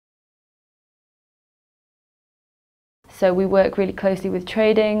So we work really closely with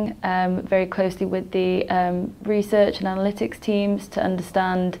trading, very closely with the research and analytics teams to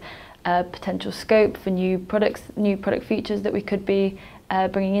understand potential scope for new product features that we could be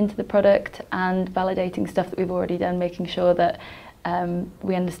bringing into the product, and validating stuff that we've already done, making sure that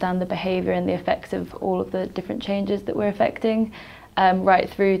we understand the behaviour and the effects of all of the different changes that we're affecting, right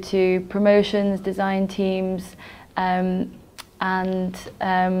through to promotions, design teams, and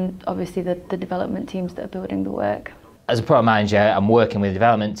obviously the development teams that are building the work. As a product manager, I'm working with the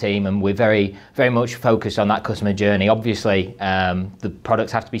development team, and we're very much focused on that customer journey. Obviously, the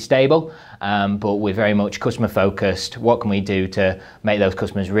products have to be stable, but we're very much customer focused. What can we do to make those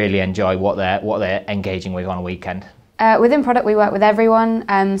customers really enjoy what they're engaging with on a weekend? Within product, we work with everyone.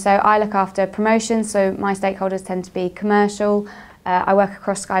 So I look after promotions, so my stakeholders tend to be commercial. I work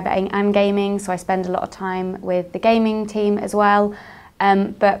across Sky Betting and gaming, so I spend a lot of time with the gaming team as well.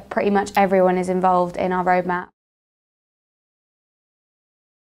 But pretty much everyone is involved in our roadmap.